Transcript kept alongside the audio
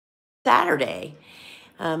Saturday.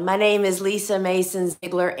 My name is Lisa Mason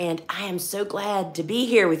Ziegler, and I am so glad to be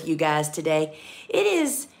here with you guys today. It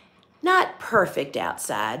is not perfect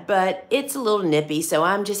outside, but it's a little nippy, so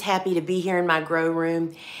I'm just happy to be here in my grow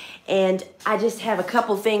room. And I just have a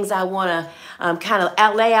couple things I want to kind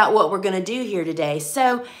of lay out what we're going to do here today.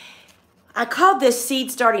 So I called this seed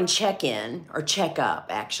starting check-in, or checkup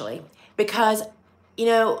actually, because,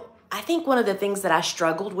 I think one of the things that I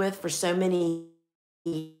struggled with for so many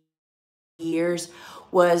years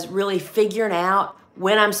was really figuring out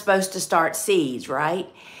when I'm supposed to start seeds, right?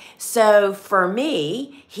 So for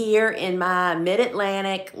me, here in my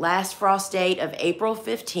mid-Atlantic last frost date of April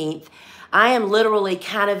 15th, I am literally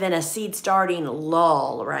kind of in a seed starting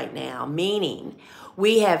lull right now, meaning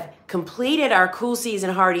we have completed our cool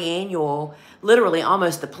season hardy annual, literally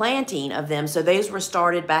almost the planting of them. So those were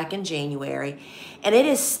started back in January, and it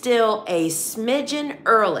is still a smidgen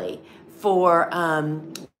early for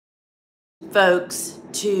folks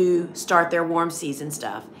to start their warm season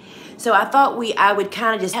stuff. So I thought I would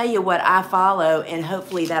kind of just tell you what I follow, and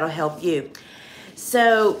hopefully that'll help you.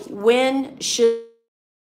 So when should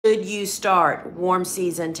you start warm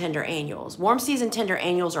season tender annuals? Warm season tender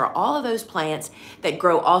annuals are all of those plants that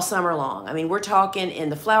grow all summer long. I mean, we're talking in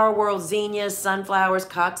the flower world, zinnias, sunflowers,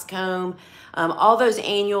 coxcomb, all those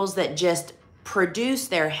annuals that just produce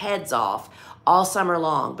their heads off all summer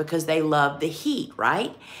long because they love the heat,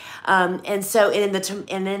 right? And so in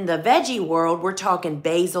the veggie world, we're talking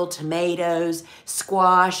basil, tomatoes,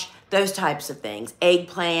 squash, those types of things,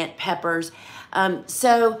 eggplant, peppers.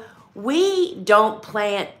 So we don't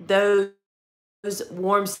plant those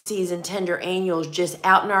warm season tender annuals just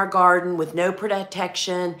out in our garden with no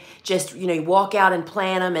protection, just, you walk out and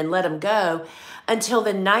plant them and let them go until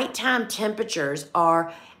the nighttime temperatures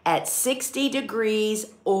are at 60 degrees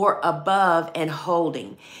or above and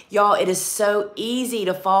holding. Y'all, it is so easy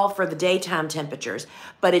to fall for the daytime temperatures,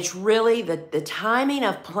 but it's really the timing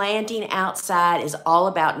of planting outside is all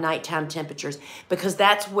about nighttime temperatures, because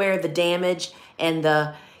that's where the damage and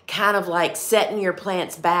the kind of like setting your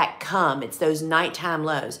plants back come. It's those nighttime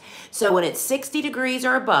lows. So when it's 60 degrees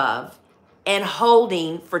or above and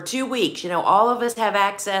holding for 2 weeks, all of us have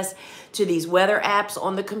access to these weather apps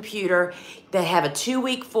on the computer that have a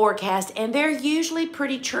 2-week forecast, and they're usually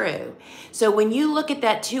pretty true. So when you look at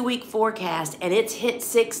that 2-week forecast and it's hit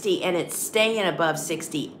 60 and it's staying above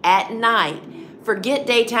 60 at night, forget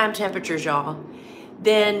daytime temperatures, y'all,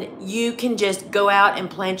 then you can just go out and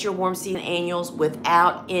plant your warm season annuals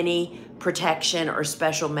without any protection or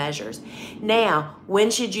special measures. Now, when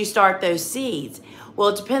should you start those seeds? Well,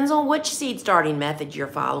 it depends on which seed starting method you're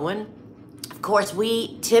following. Of course,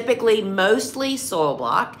 we typically mostly soil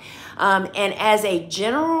block. And as a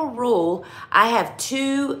general rule, I have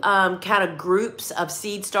two kind of groups of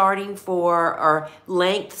seed starting or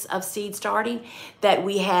lengths of seed starting that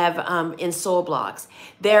we have in soil blocks.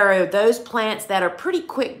 There are those plants that are pretty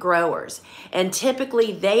quick growers, and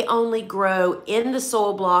typically they only grow in the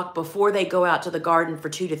soil block before they go out to the garden for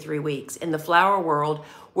 2 to 3 weeks. In the flower world,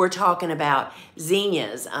 we're talking about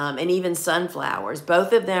zinnias and even sunflowers.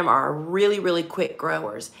 Both of them are really, really quick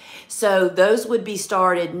growers. So those would be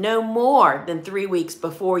started no more than 3 weeks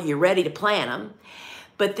before you're ready to plant them.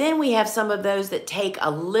 But then we have some of those that take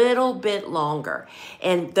a little bit longer.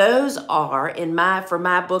 And those are, for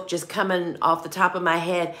my book, just coming off the top of my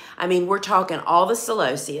head, I mean, we're talking all the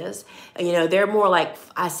celosias. They're more like,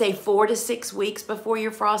 I say 4 to 6 weeks before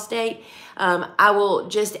your frost date. I will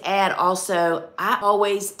just add also, I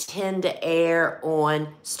always tend to err on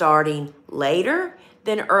starting later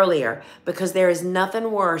than earlier, because there is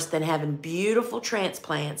nothing worse than having beautiful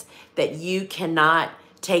transplants that you cannot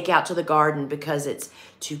take out to the garden because it's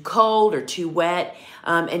too cold or too wet,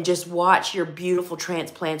 and just watch your beautiful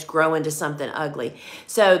transplants grow into something ugly.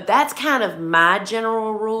 So that's kind of my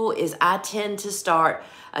general rule, is I tend to start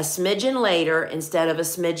a smidgen later instead of a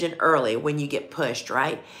smidgen early when you get pushed,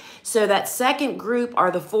 right? So that second group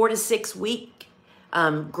are the 4 to 6 week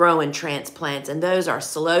growing transplants, and those are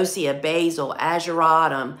celosia, basil,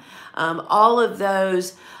 ageratum, all of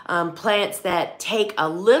those plants that take a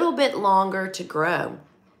little bit longer to grow.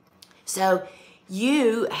 So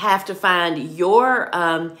you have to find your,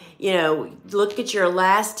 look at your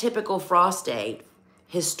last typical frost date,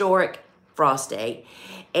 historic frost date,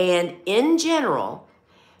 and in general,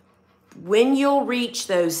 when you'll reach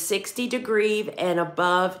those 60 degree and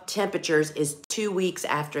above temperatures is 2 weeks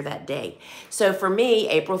after that date. So for me,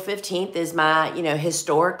 April 15th is my,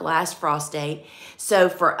 historic last frost date. So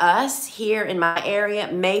for us here in my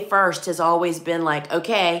area, May 1st has always been like,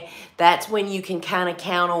 okay, that's when you can kind of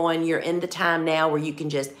count on, you're in the time now where you can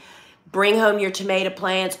just bring home your tomato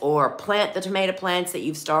plants or plant the tomato plants that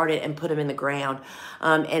you've started and put them in the ground,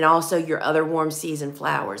 and also your other warm season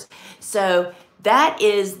flowers. So that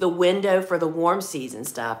is the window for the warm season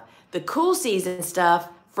stuff. The cool season stuff,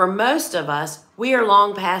 for most of us, we are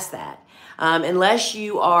long past that. Unless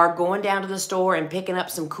you are going down to the store and picking up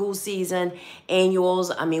some cool season annuals,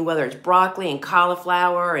 I mean, whether it's broccoli and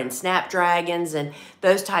cauliflower and snapdragons and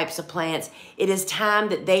those types of plants, it is time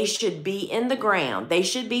that they should be in the ground. They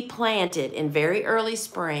should be planted in very early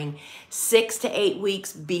spring, 6 to 8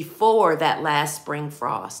 weeks before that last spring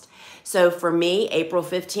frost. So for me, April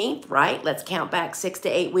 15th, right? Let's count back 6 to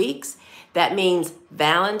 8 weeks. That means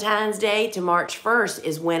Valentine's Day to March 1st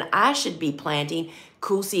is when I should be planting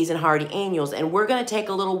cool season hardy annuals. And we're going to take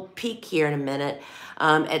a little peek here in a minute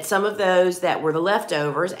at some of those that were the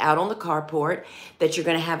leftovers out on the carport that you're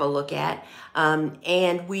going to have a look at.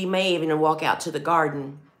 And we may even walk out to the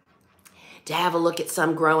garden to have a look at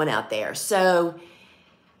some growing out there. So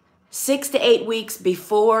 6 to 8 weeks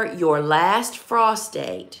before your last frost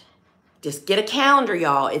date, just get a calendar,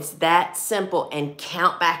 y'all. It's that simple, and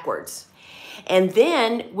count backwards. And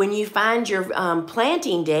then when you find your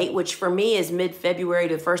planting date, which for me is mid-February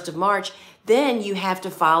to the 1st of March, then you have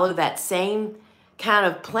to follow that same kind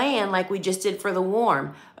of plan like we just did for the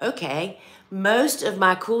warm. Okay, most of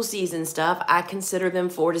my cool season stuff, I consider them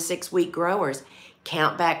 4 to 6 week growers.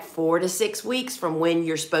 Count back 4 to 6 weeks from when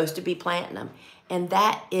you're supposed to be planting them. And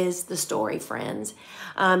that is the story, friends.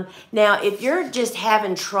 Now, if you're just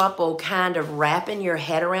having trouble kind of wrapping your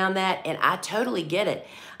head around that, and I totally get it.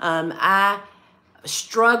 I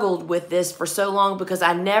struggled with this for so long because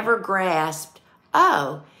I never grasped,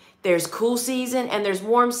 oh, there's cool season and there's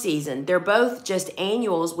warm season. They're both just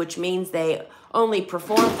annuals, which means they only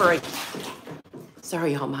perform for a...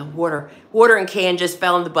 Sorry, y'all, my watering can just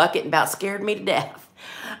fell in the bucket and about scared me to death.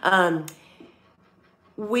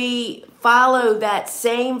 We follow that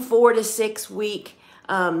same 4 to 6 week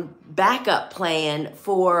backup plan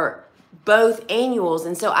for both annuals.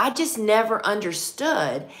 And so I just never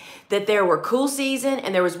understood that there were cool season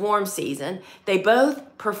and there was warm season. They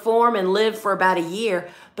both perform and live for about a year,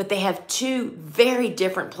 but they have two very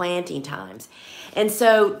different planting times. And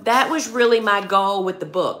so that was really my goal with the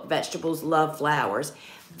book, Vegetables Love Flowers.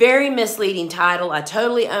 Very misleading title. I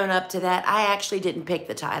totally own up to that. I actually didn't pick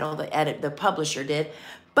the title, the publisher did.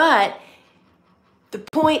 But the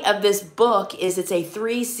point of this book is it's a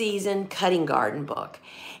 3-season cutting garden book.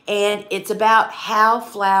 And it's about how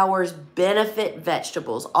flowers benefit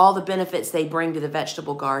vegetables, all the benefits they bring to the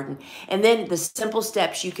vegetable garden, and then the simple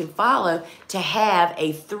steps you can follow to have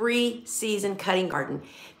a 3-season cutting garden.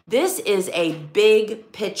 This is a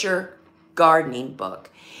big picture gardening book.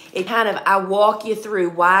 It kind of, I walk you through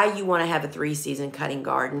why you want to have a 3-season cutting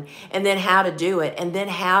garden, and then how to do it, and then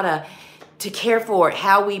how to care for it,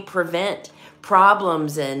 how we prevent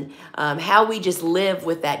problems, and how we just live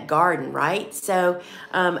with that garden, right? So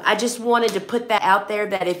I just wanted to put that out there,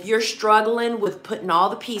 that if you're struggling with putting all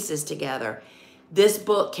the pieces together, this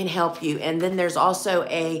book can help you. And then there's also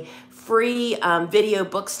a free video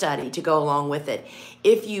book study to go along with it.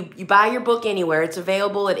 If you buy your book anywhere, it's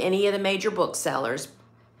available at any of the major booksellers.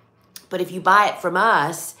 But if you buy it from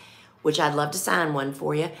us, which I'd love to sign one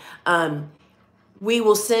for you, we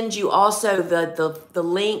will send you also the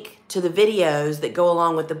link to the videos that go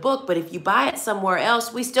along with the book. But if you buy it somewhere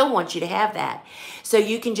else, we still want you to have that. So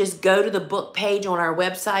you can just go to the book page on our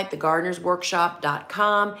website,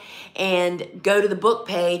 thegardenersworkshop.com, and go to the book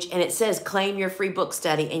page, and it says claim your free book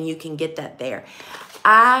study, and you can get that there.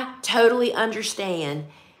 I totally understand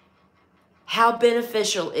how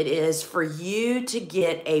beneficial it is for you to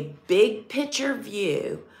get a big picture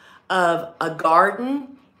view of a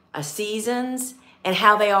garden, a seasons, and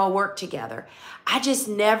how they all work together. I just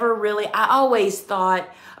never really, I always thought,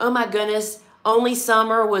 oh my goodness, only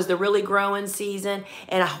summer was the really growing season,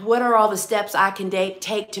 and what are all the steps I can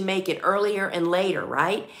take to make it earlier and later,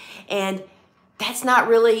 right? And that's not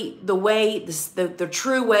really the way, the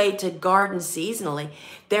true way to garden seasonally.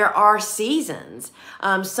 There are seasons.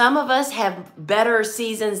 Some of us have better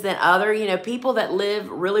seasons than other. You know, people that live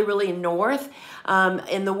really, really north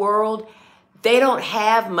in the world, they don't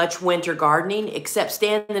have much winter gardening except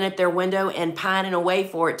standing at their window and pining away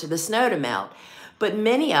for it to the snow to melt. But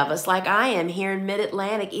many of us, like I am here in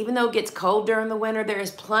mid-Atlantic, even though it gets cold during the winter, there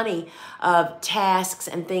is plenty of tasks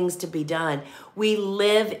and things to be done. We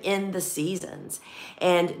live in the seasons.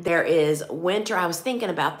 And there is winter. I was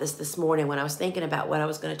thinking about this morning when I was thinking about what I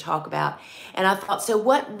was going to talk about. And I thought, so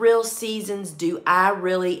what real seasons do I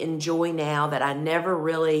really enjoy now that I never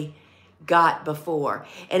really got before.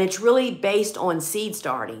 And it's really based on seed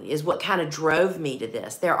starting is what kind of drove me to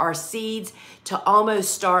this. There are seeds to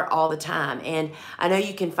almost start all the time. And I know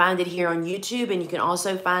you can find it here on YouTube, and you can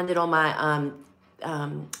also find it on my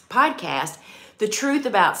podcast, The Truth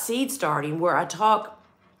About Seed Starting, where I talk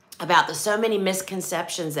about the so many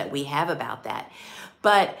misconceptions that we have about that.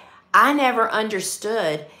 But I never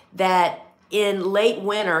understood that in late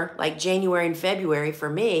winter, like January and February for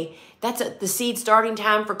me, that's the seed starting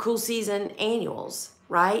time for cool season annuals,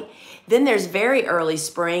 right? Then there's very early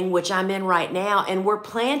spring, which I'm in right now, and we're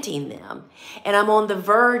planting them. And I'm on the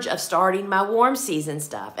verge of starting my warm season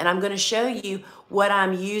stuff. And I'm going to show you what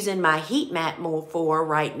I'm using my heat mat for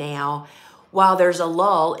right now while there's a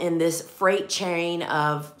lull in this freight train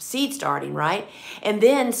of seed starting, right? And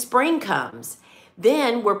then spring comes.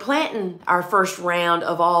 Then we're planting our first round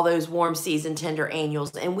of all those warm season tender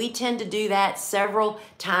annuals, and we tend to do that several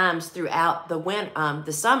times throughout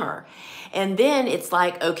the summer. And then it's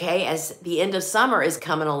like, okay, as the end of summer is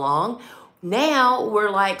coming along, now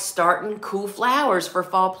we're like starting cool flowers for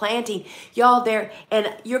fall planting. Y'all there,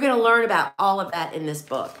 and you're going to learn about all of that in this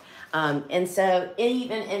book. And so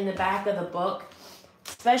even in the back of the book,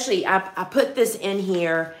 especially I put this in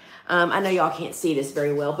here. I know y'all can't see this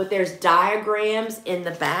very well, but there's diagrams in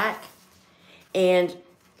the back. And,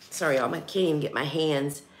 sorry y'all, I can't even get my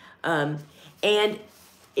hands. And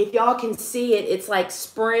if y'all can see it, it's like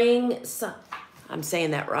spring, I'm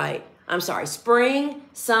saying that right. I'm sorry, spring,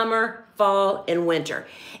 summer, fall, and winter.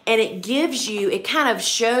 And it gives you, it kind of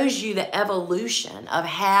shows you the evolution of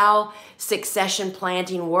how succession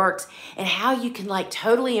planting works and how you can like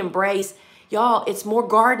totally embrace, y'all, it's more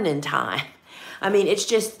gardening time. I mean, it's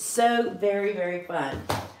just so very, very fun.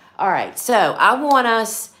 All right, so I want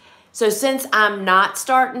us, so since I'm not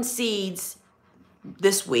starting seeds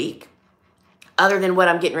this week, other than what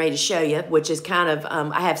I'm getting ready to show you, which is kind of,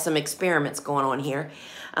 I have some experiments going on here.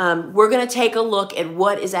 We're going to take a look at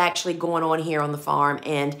what is actually going on here on the farm,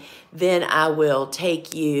 and then I will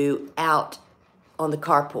take you out on the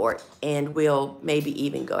carport, and we'll maybe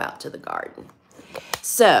even go out to the garden.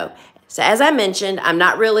 So as I mentioned, I'm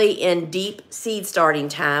not really in deep seed starting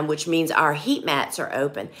time, which means our heat mats are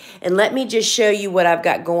open. And let me just show you what I've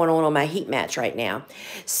got going on my heat mats right now.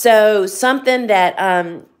 So something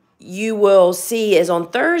that you will see is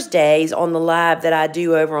on Thursdays on the live that I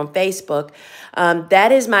do over on Facebook.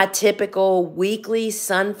 That is my typical weekly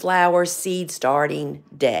sunflower seed starting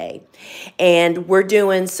day. And we're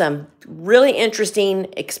doing some really interesting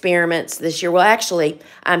experiments this year. Well, actually,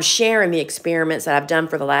 I'm sharing the experiments that I've done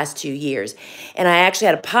for the last 2 years. And I actually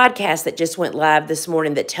had a podcast that just went live this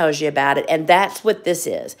morning that tells you about it. And that's what this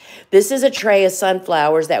is. This is a tray of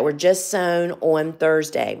sunflowers that were just sown on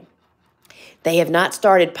Thursday. They have not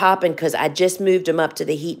started popping because I just moved them up to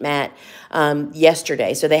the heat mat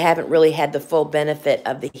yesterday. So they haven't really had the full benefit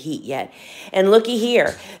of the heat yet. And looky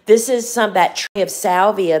here. This is that tray of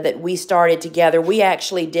salvia that we started together. We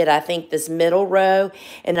actually did, I think, this middle row.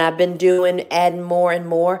 And I've been adding more and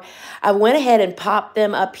more. I went ahead and popped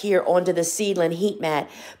them up here onto the seedling heat mat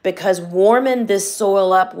because warming this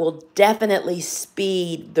soil up will definitely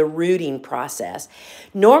speed the rooting process.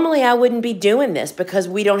 Normally, I wouldn't be doing this because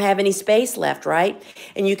we don't have any space left, right?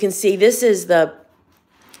 And you can see this is the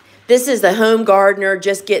home gardener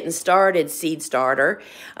just getting started seed starter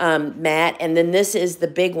mat, and then this is the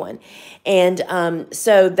big one. And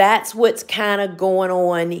so that's what's kind of going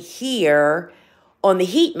on here on the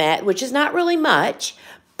heat mat, which is not really much,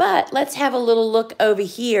 but let's have a little look over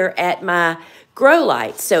here at my grow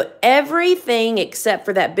lights. So everything except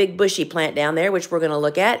for that big bushy plant down there, which we're going to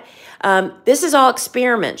look at, this is all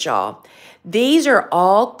experiments, y'all. These are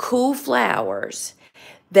all cool flowers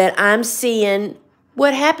that I'm seeing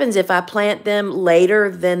what happens if I plant them later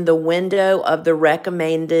than the window of the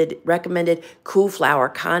recommended cool flower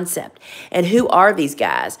concept. And who are these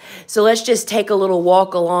guys? So let's just take a little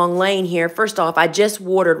walk along lane here. First off, I just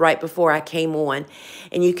watered right before I came on.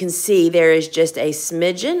 And you can see there is just a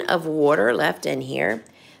smidgen of water left in here.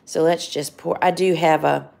 So let's just pour. I do have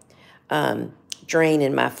a drain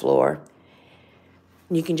in my floor.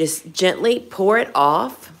 You can just gently pour it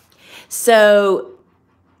off. So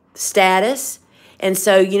status. And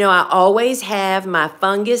so, you know, I always have my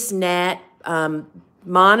fungus gnat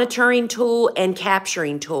monitoring tool and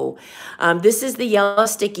capturing tool. This is the yellow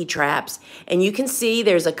sticky traps. And you can see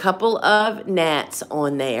there's a couple of gnats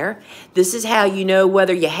on there. This is how you know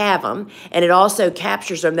whether you have them. And it also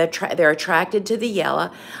captures them. They're attracted to the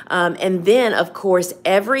yellow. And then, of course,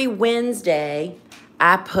 every Wednesday,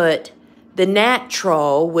 I put the gnat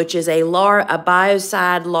troll, which is a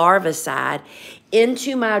biocide larvicide,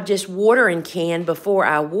 into my just watering can before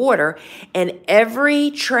I water, and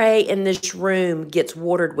every tray in this room gets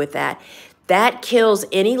watered with that. That kills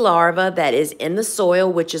any larva that is in the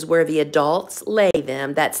soil, which is where the adults lay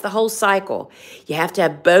them. That's the whole cycle. You have to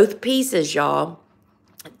have both pieces, y'all,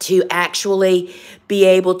 to actually be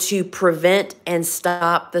able to prevent and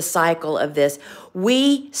stop the cycle of this.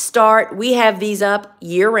 We have these up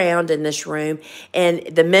year round in this room, and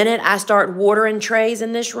the minute I start watering trays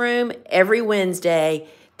in this room, every Wednesday,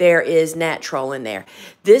 there is natural in there.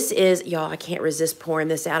 This is, y'all, I can't resist pouring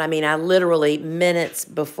this out. I mean, I literally, minutes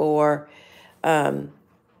before, you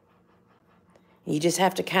just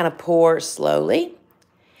have to kind of pour slowly.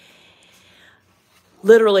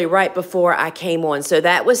 Literally right before I came on. So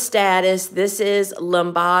that was Status. This is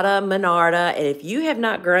Lombada Monarda. And if you have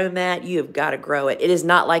not grown that, you have got to grow it. It is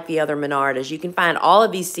not like the other Monardas. You can find all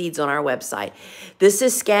of these seeds on our website. This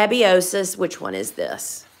is Scabiosis. Which one is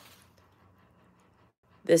this?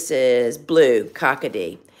 This is Blue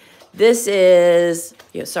Cockadee. This is,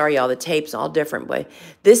 sorry y'all, the tape's all different way.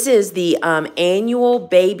 This is the annual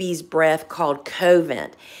baby's breath called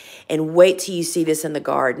Covent. And wait till you see this in the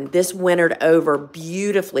garden. This wintered over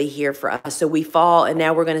beautifully here for us. So we fall, and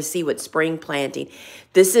now we're going to see what spring planting.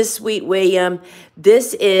 This is Sweet William.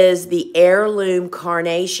 This is the heirloom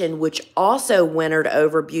carnation, which also wintered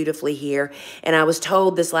over beautifully here. And I was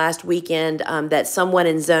told this last weekend that someone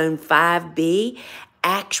in zone 5B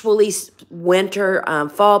actually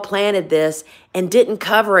fall planted this and didn't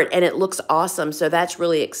cover it, and it looks awesome. So that's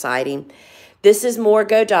really exciting. This is more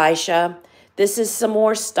Godicia. This is some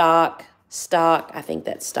more stock. I think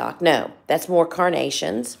that's stock. No, that's more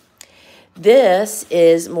carnations. This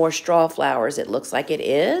is more straw flowers. It looks like it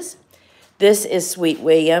is. This is Sweet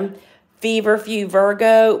William. Feverfew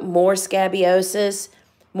Virgo, more Scabiosis,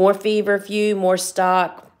 more Feverfew, more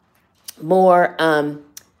stock, more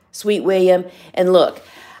Sweet William. And look,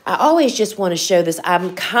 I always just want to show this.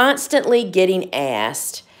 I'm constantly getting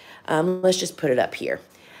asked, let's just put it up here.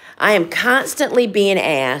 I am constantly being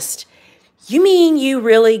asked, you mean you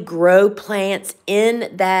really grow plants in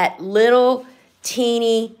that little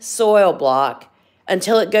teeny soil block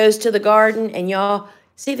until it goes to the garden? And y'all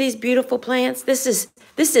see these beautiful plants? This is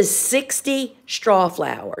 60 straw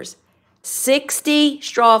flowers. 60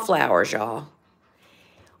 straw flowers, y'all.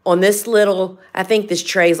 On this little, I think this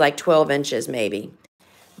tray is like 12 inches maybe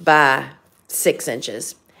by 6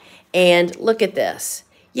 inches. And look at this.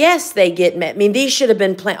 Yes, they get, I mean, these should have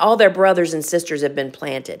been planted. All their brothers and sisters have been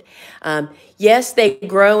planted. Yes, they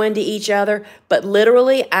grow into each other, but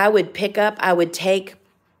literally I would take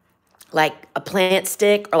like a plant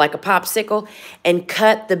stick or like a popsicle and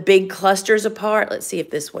cut the big clusters apart. Let's see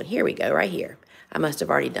if this one, here we go, right here. I must have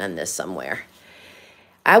already done this somewhere.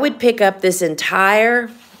 I would pick up this entire,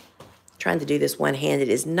 trying to do this one-handed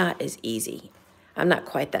is not as easy. I'm not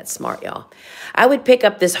quite that smart, y'all. I would pick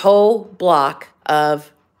up this whole block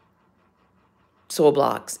of soil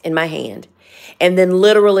blocks in my hand and then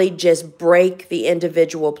literally just break the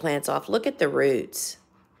individual plants off. Look at the roots.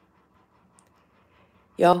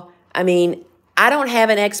 Y'all, I mean, I don't have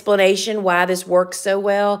an explanation why this works so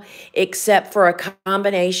well, except for a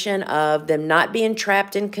combination of them not being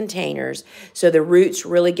trapped in containers, so the roots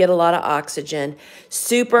really get a lot of oxygen,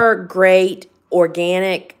 super great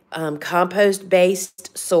organic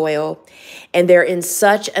compost-based soil, and they're in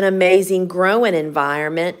such an amazing growing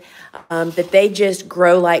environment that they just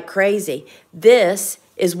grow like crazy. This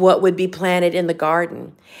is what would be planted in the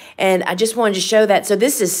garden. And I just wanted to show that. So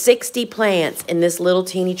this is 60 plants in this little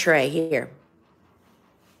teeny tray here.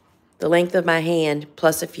 The length of my hand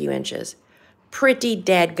plus a few inches. Pretty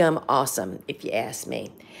dadgum awesome, if you ask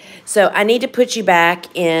me. So I need to put you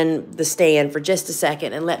back in the stand for just a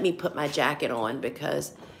second and let me put my jacket on,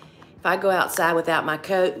 because if I go outside without my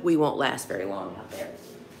coat, we won't last very long out there.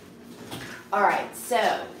 All right,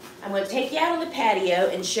 so I'm going to take you out on the patio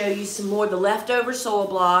and show you some more of the leftover soil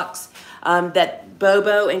blocks that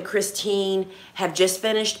Bobo and Christine have just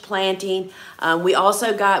finished planting. We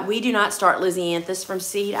do not start Lysianthus from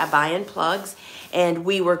seed. I buy in plugs. And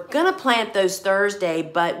we were going to plant those Thursday,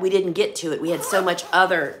 but we didn't get to it. We had so much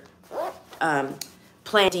other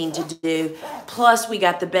planting to do. Plus, we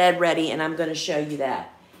got the bed ready, and I'm going to show you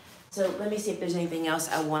that. So let me see if there's anything else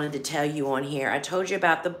I wanted to tell you on here. I told you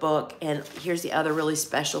about the book, and here's the other really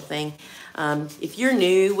special thing. If you're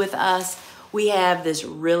new with us, We have this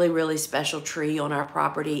really, really special tree on our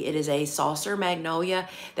property. It is a saucer magnolia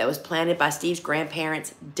that was planted by Steve's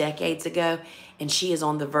grandparents decades ago, and she is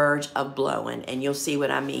on the verge of blowing, and you'll see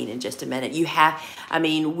what I mean in just a minute.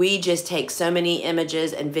 We just take so many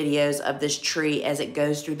images and videos of this tree as it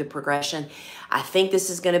goes through the progression. I think this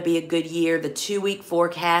is going to be a good year. The 2-week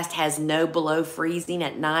forecast has no below freezing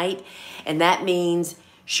at night, and that means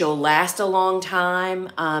she'll last a long time.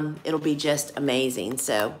 It'll be just amazing.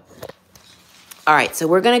 So, all right, so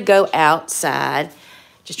we're going to go outside.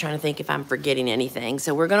 Just trying to think if I'm forgetting anything.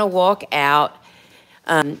 So we're going to walk out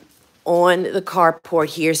on the carport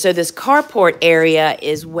here. So this carport area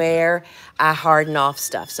is where I harden off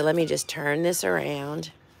stuff. So let me just turn this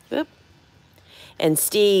around. Oop. And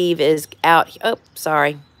Steve is out. Oh,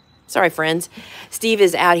 sorry, friends. Steve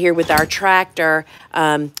is out here with our tractor.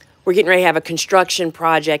 We're getting ready to have a construction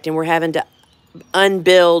project, and we're having to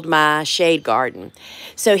unbuild my shade garden.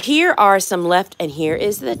 So here are some and here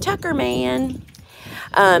is the Tucker man.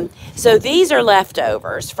 So these are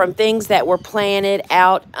leftovers from things that were planted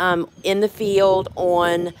out in the field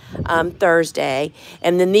on Thursday.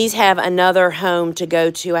 And then these have another home to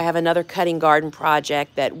go to. I have another cutting garden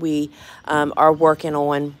project that we are working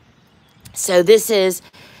on. So this is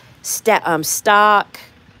stock,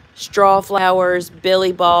 straw flowers,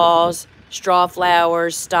 billy balls, straw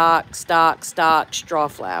flowers, stock, straw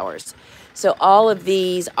flowers. So all of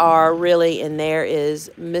these are really, and there is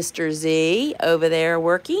Mr. Z over there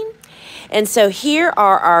working. And so here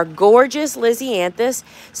are our gorgeous Lysianthus.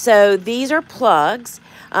 So these are plugs.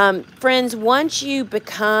 Friends, once you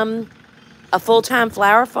become a full-time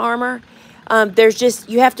flower farmer,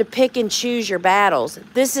 you have to pick and choose your battles.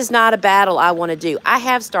 This is not a battle I want to do. I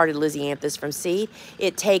have started Lysianthus from seed.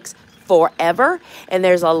 It takes forever, and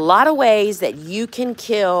there's a lot of ways that you can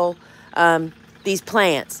kill these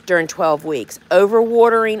plants during 12 weeks.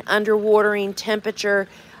 Overwatering, underwatering, temperature,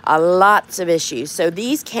 lots of issues. So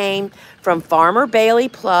these came from Farmer Bailey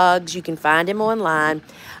Plugs. You can find him online.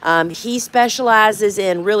 He specializes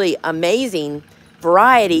in really amazing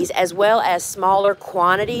varieties as well as smaller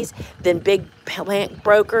quantities than big plant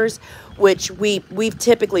brokers, which we've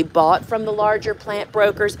typically bought from the larger plant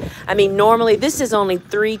brokers. I mean, normally this is only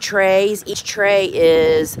 3 trays. Each tray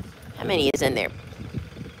is, how many is in there?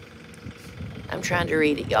 I'm trying to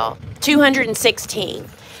read it, y'all. 216.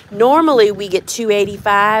 Normally we get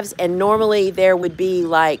 285s, and normally there would be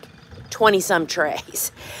like 20-some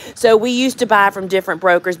trays. So we used to buy from different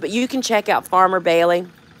brokers, but you can check out Farmer Bailey.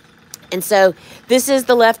 And so this is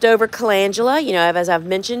the leftover calendula. You know, as I've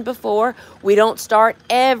mentioned before, we don't start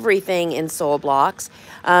everything in soil blocks.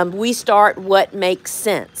 We start what makes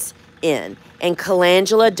sense in. And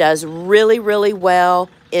calendula does really, really well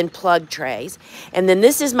in plug trays. And then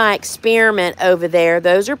this is my experiment over there.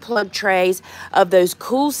 Those are plug trays of those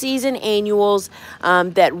cool season annuals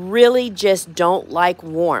that really just don't like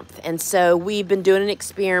warmth. And so we've been doing an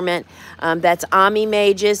experiment. That's Ami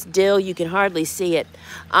Magus, dill. You can hardly see it.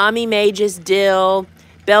 Ami Magus, dill,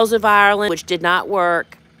 bells of Ireland, which did not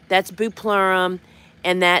work. That's Bupleurum,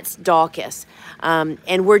 and that's Daucus.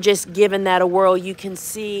 And we're just giving that a whirl. You can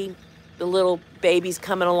see the little babies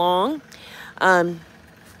coming along.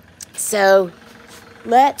 So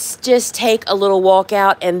let's just take a little walk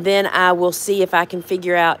out, and then I will see if I can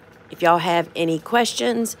figure out if y'all have any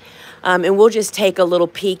questions. And we'll just take a little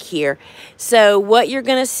peek here. So what you're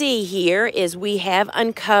going to see here is we have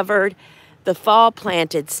uncovered the fall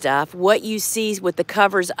planted stuff. What you see with the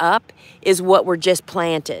covers up is what were just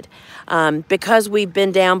planted. Because we've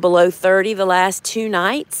been down below 30 the last 2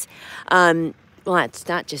 nights, well, it's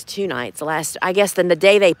not just 2 nights. I guess then the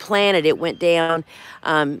day they planted, it went down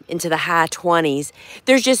into the high 20s.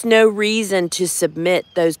 There's just no reason to submit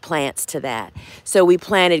those plants to that. So we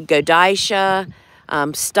planted Godicia,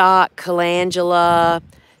 stock, calendula,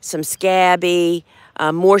 some scabby,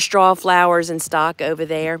 more straw flowers and stock over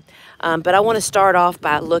there. But I want to start off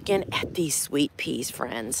by looking at these sweet peas,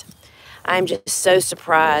 friends. I'm just so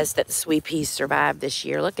surprised that the sweet peas survived this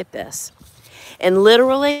year. Look at this. And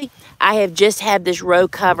literally, I have just had this row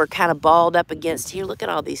cover kind of balled up against here. Look at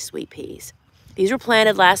all these sweet peas. These were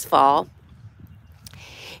planted last fall,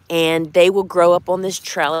 and they will grow up on this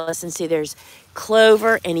trellis. And see, there's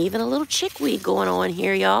clover and even a little chickweed going on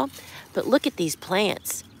here, y'all. But look at these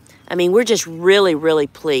plants. I mean, we're just really, really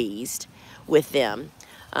pleased with them.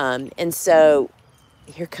 And so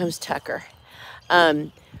here comes Tucker.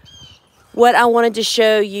 What I wanted to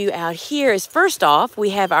show you out here is, first off,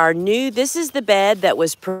 we have our this is the bed that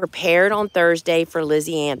was prepared on Thursday for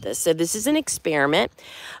Lysianthus. So this is an experiment.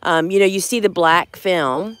 You know, you see the black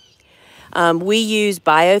film. We use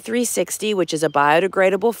Bio 360, which is a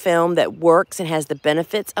biodegradable film that works and has the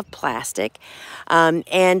benefits of plastic.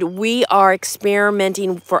 And we are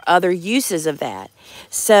experimenting for other uses of that.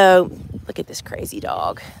 So, look at this crazy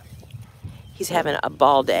dog. He's having a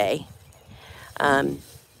ball day.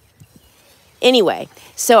 Anyway,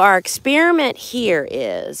 so our experiment here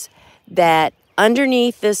is that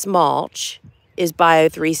underneath this mulch is Bio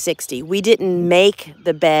 360. We didn't make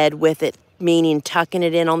the bed with it, meaning tucking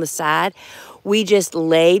it in on the side. We just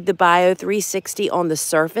laid the Bio 360 on the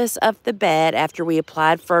surface of the bed after we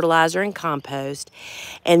applied fertilizer and compost.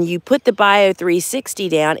 And you put the Bio 360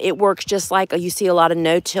 down. It works just like you see a lot of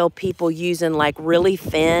no-till people using like really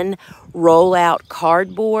thin roll-out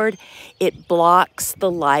cardboard. It blocks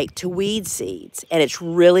the light to weed seeds, and it's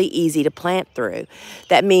really easy to plant through.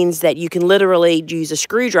 That means that you can literally use a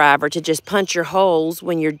screwdriver to just punch your holes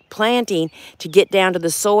when you're planting to get down to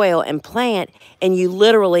the soil and plant, and you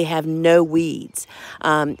literally have no weeds.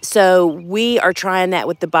 So we are trying that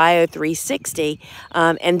with the Bio 360,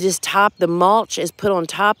 and just the mulch is put on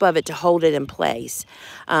top of it to hold it in place.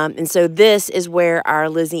 And so this is where our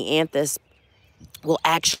Lisianthus will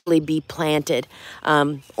actually be planted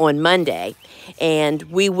on Monday. And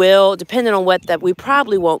we will, depending on we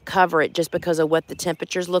probably won't cover it just because of what the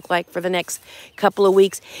temperatures look like for the next couple of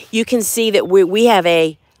weeks. You can see that we have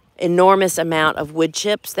a enormous amount of wood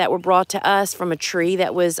chips that were brought to us from a tree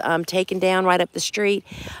that was taken down right up the street.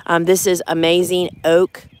 This is amazing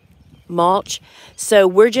oak mulch. So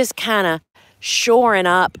we're just kind of shoring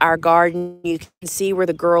up our garden. You can see where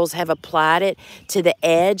the girls have applied it to the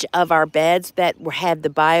edge of our beds that had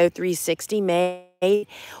the Bio 360 made.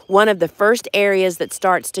 One of the first areas that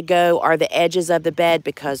starts to go are the edges of the bed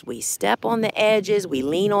because we step on the edges, we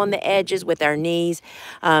lean on the edges with our knees.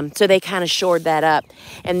 So they kind of shored that up.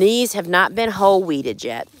 And these have not been whole weeded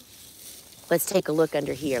yet. Let's take a look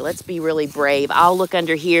under here. Let's be really brave. I'll look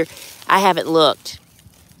under here. I haven't looked.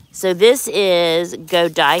 So this is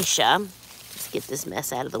Godicia. Get this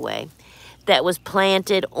mess out of the way, that was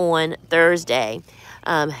planted on Thursday.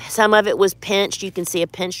 Some of it was pinched. You can see a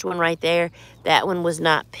pinched one right there. That one was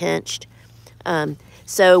not pinched.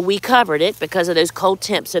 So we covered it because of those cold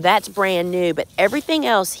temps. So that's brand new. But everything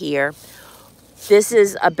else here, this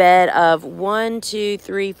is a bed of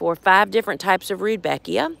 5 different types of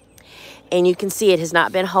Rudbeckia. And you can see it has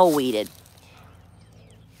not been whole weeded.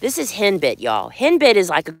 This is henbit, y'all. Henbit is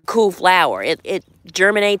like a cool flower. It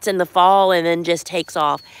germinates in the fall and then just takes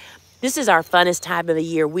off. This is our funnest time of the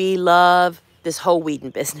year. We love this whole weeding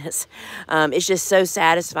business. It's just so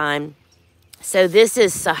satisfying. So this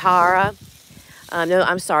is Sahara. No,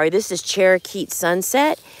 I'm sorry. This is Cherokee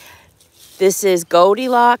Sunset. This is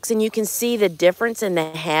Goldilocks, and you can see the difference in the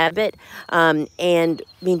habit. And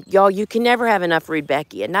I mean, y'all, you can never have enough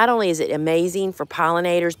Rudbeckia. Not only is it amazing for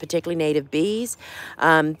pollinators, particularly native bees,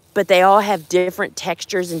 but they all have different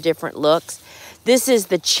textures and different looks. This is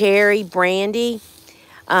the Cherry Brandy,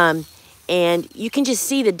 and you can just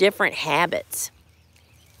see the different habits.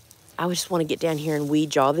 I just want to get down here and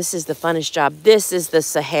weed, y'all. This is the funnest job. This is the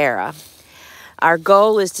Sahara. Our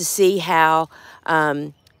goal is to see how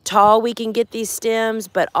tall we can get these stems,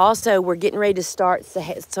 but also we're getting ready to start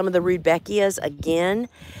some of the Rudbeckias again,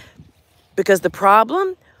 because the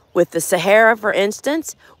problem with the Sahara, for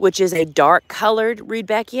instance, which is a dark colored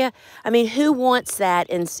Rudbeckia, I mean, who wants that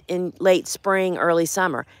in late spring, early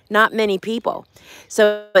summer? Not many people.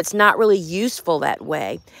 So it's not really useful that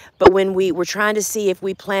way. But when we're trying to see if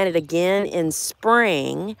we plant it again in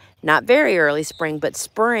spring, not very early spring, but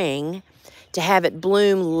spring, to have it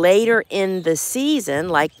bloom later in the season,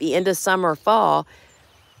 like the end of summer or fall,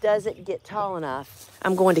 does it get tall enough?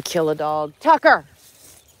 I'm going to kill a dog. Tucker,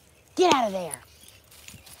 get out of there.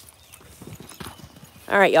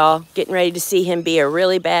 All right, y'all, getting ready to see him be a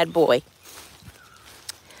really bad boy.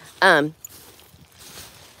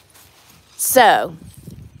 So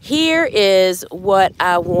here is what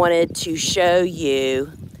I wanted to show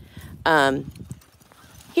you.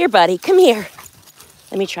 Here, buddy, come here.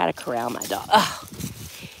 Let me try to corral my dog. Oh,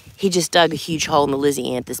 he just dug a huge hole in the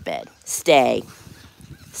Lisianthus bed. Stay.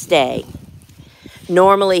 Stay.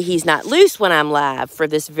 Normally, he's not loose when I'm live for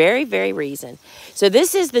this very, very reason. So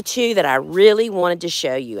this is the two that I really wanted to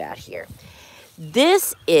show you out here.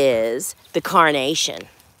 This is the carnation.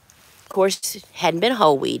 Of course, it hadn't been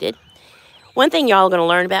whole weeded. One thing y'all are going to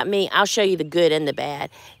learn about me, I'll show you the good and the bad.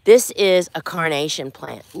 This is a carnation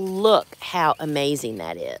plant. Look how amazing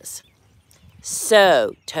that is.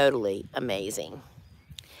 So totally amazing.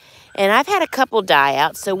 And I've had a couple die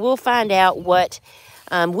out, so we'll find out what...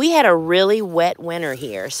 we had a really wet winter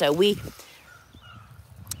here, so we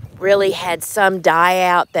really had some die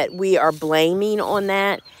out that we are blaming on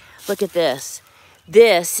that. Look at this.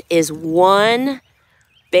 This is one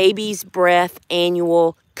baby's breath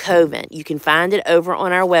annual covent. You can find it over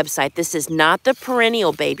on our website. This is not the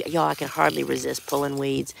perennial baby. Y'all, I can hardly resist pulling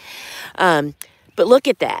weeds. But look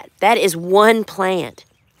at that. That is one plant,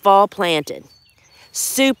 fall planted.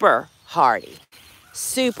 Super hardy.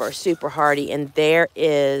 Super, super hardy. And there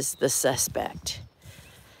is the suspect.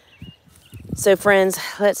 So, friends,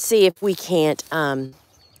 let's see if we can't... come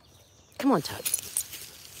on, Tug.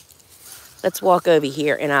 Let's walk over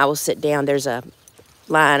here, and I will sit down. There's a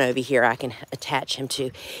line over here I can attach him to.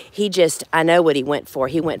 I know what he went for.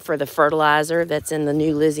 He went for the fertilizer that's in the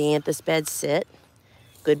new Lisianthus bed. Sit.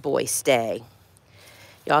 Good boy, stay.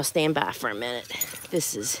 Y'all stand by for a minute.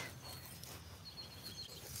 This is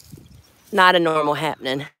not a normal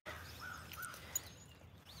happening.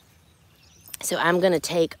 So I'm going to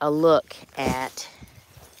take a look at...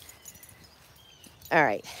 All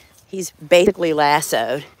right. He's basically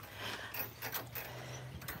lassoed.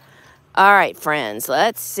 All right, friends.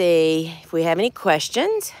 Let's see if we have any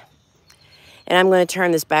questions. And I'm going to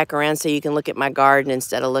turn this back around so you can look at my garden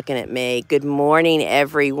instead of looking at me. Good morning,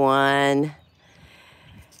 everyone.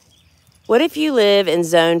 What if you live in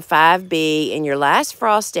Zone 5B and your last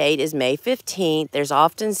frost date is May 15th? There's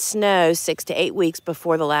often snow 6 to 8 weeks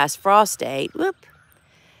before the last frost date. Whoop.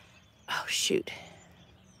 Oh, shoot.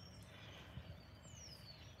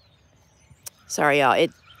 Sorry, y'all.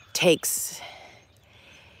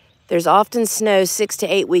 There's often snow 6 to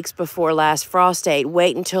 8 weeks before last frost date.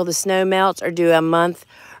 Wait until the snow melts or do a month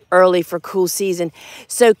early for cool season.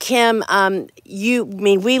 So, Kim,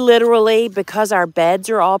 we literally, because our beds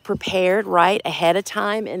are all prepared right ahead of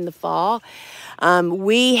time in the fall,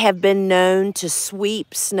 we have been known to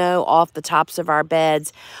sweep snow off the tops of our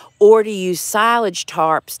beds or to use silage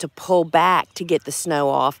tarps to pull back to get the snow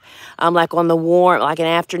off. Like on the warm, like an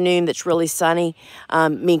afternoon that's really sunny.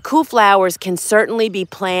 Cool flowers can certainly be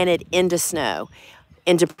planted into snow,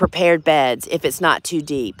 into prepared beds if it's not too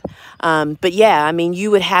deep. But yeah,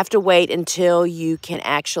 you would have to wait until you can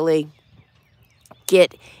actually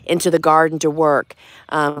get into the garden to work.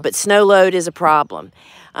 But snow load is a problem.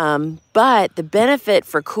 But the benefit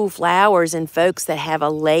for cool flowers and folks that have a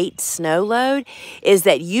late snow load is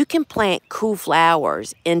that you can plant cool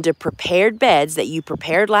flowers into prepared beds that you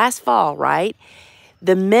prepared last fall, right?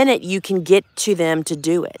 The minute you can get to them to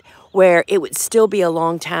do it, where it would still be a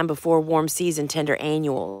long time before warm season tender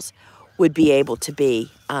annuals would be able to be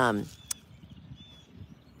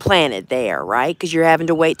planted there, right? Because you're having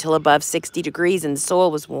to wait till above 60 degrees and the soil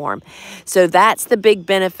was warm. So that's the big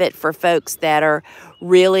benefit for folks that are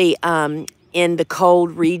really in the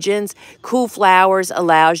cold regions. Cool flowers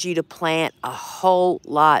allows you to plant a whole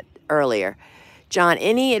lot earlier. John,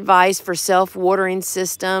 any advice for self-watering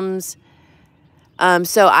systems?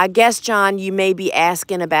 So I guess, John, you may be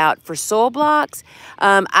asking about for soil blocks.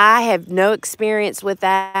 I have no experience with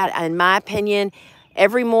that. In my opinion,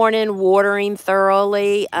 every morning watering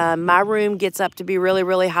thoroughly. My room gets up to be really,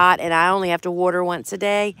 really hot, and I only have to water once a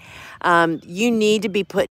day. You need to be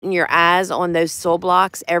putting your eyes on those soil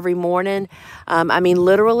blocks every morning.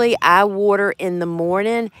 Literally, I water in the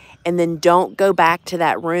morning and then don't go back to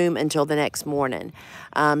that room until the next morning.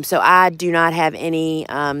 So I do not have any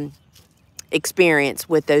experience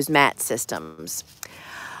with those mat systems.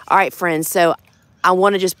 All right, friends, so I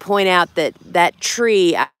want to just point out that that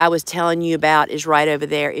tree I was telling you about is right over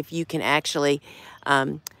there. If you can actually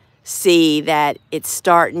see that it's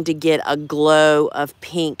starting to get a glow of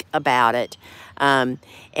pink about it. And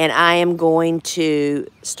I am going to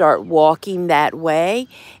start walking that way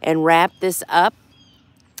and wrap this up.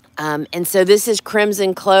 And so this is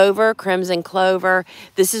crimson clover. Crimson clover,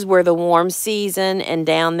 this is where the warm season and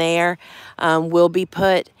down there will be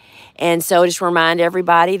put. And so just remind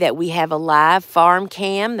everybody that we have a live farm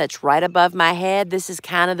cam that's right above my head. This is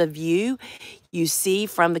kind of the view you see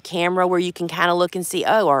from the camera where you can kind of look and see,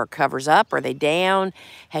 oh, are her covers up? Are they down?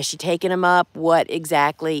 Has she taken them up? What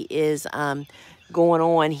exactly is going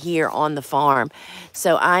on here on the farm?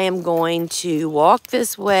 So I am going to walk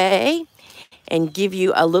this way and give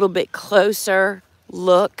you a little bit closer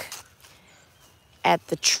look at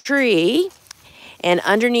the tree. And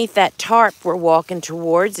underneath that tarp we're walking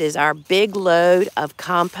towards is our big load of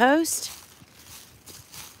compost.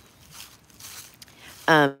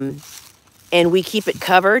 And we keep it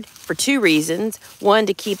covered for two reasons. One,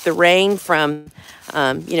 to keep the rain from,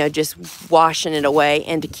 just washing it away,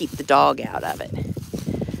 and to keep the dog out of it.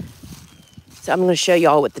 So I'm going to show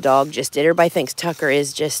y'all what the dog just did. Everybody thinks Tucker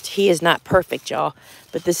he is not perfect, y'all.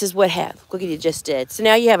 But this is what happened. Look what he just did. So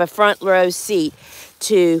now you have a front row seat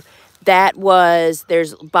to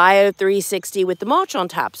there's Bio 360 with the mulch on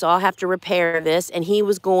top, so I'll have to repair this. And he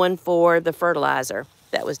was going for the fertilizer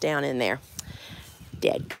that was down in there.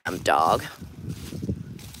 Dadgum dog.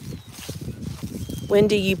 When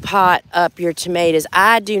do you pot up your tomatoes?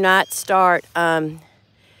 I do not start, I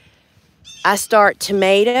start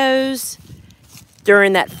tomatoes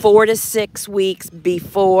during that 4 to 6 weeks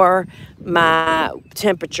before my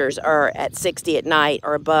temperatures are at 60 at night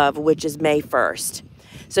or above, which is May 1st.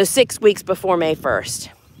 So 6 weeks before May 1st.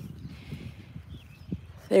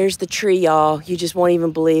 There's the tree, y'all. You just won't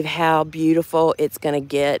even believe how beautiful it's gonna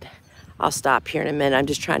get. I'll stop here in a minute. I'm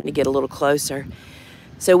just trying to get a little closer.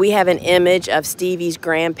 So we have an image of Stevie's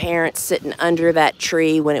grandparents sitting under that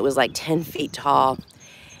tree when it was like 10 feet tall.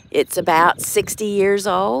 It's about 60 years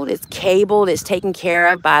old. It's cabled. It's taken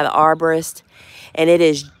care of by the arborist. And it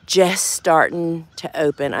is just starting to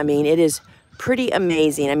open. I mean, it is pretty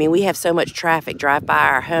amazing. I mean, we have so much traffic drive by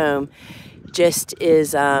our home. Just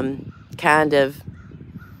is kind of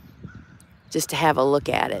just to have a look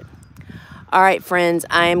at it. All right, friends,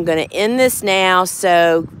 I am going to end this now.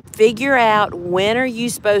 So figure out, when are you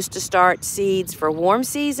supposed to start seeds for warm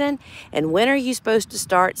season and when are you supposed to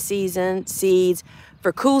start seeds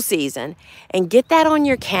for cool season, and get that on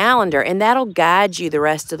your calendar, and that'll guide you the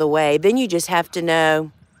rest of the way. Then you just have to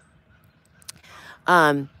know,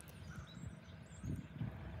 you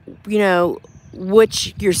know,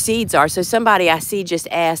 which your seeds are. So somebody I see just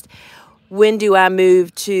asked, when do I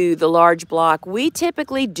move to the large block? We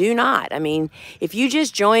typically do not. I mean, if you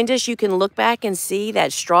just joined us, you can look back and see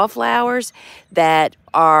that straw flowers that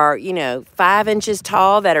are, you know, 5 inches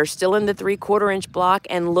tall, that are still in the 3/4 inch block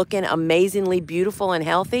and looking amazingly beautiful and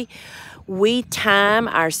healthy. We time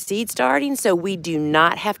our seed starting so we do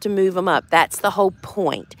not have to move them up. That's the whole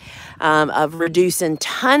point of reducing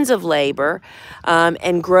tons of labor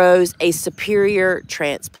and grows a superior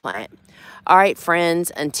transplant. All right,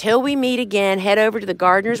 friends, until we meet again, head over to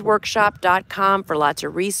thegardenersworkshop.com for lots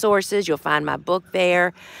of resources. You'll find my book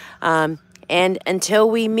there. And until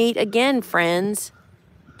we meet again, friends,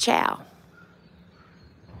 ciao.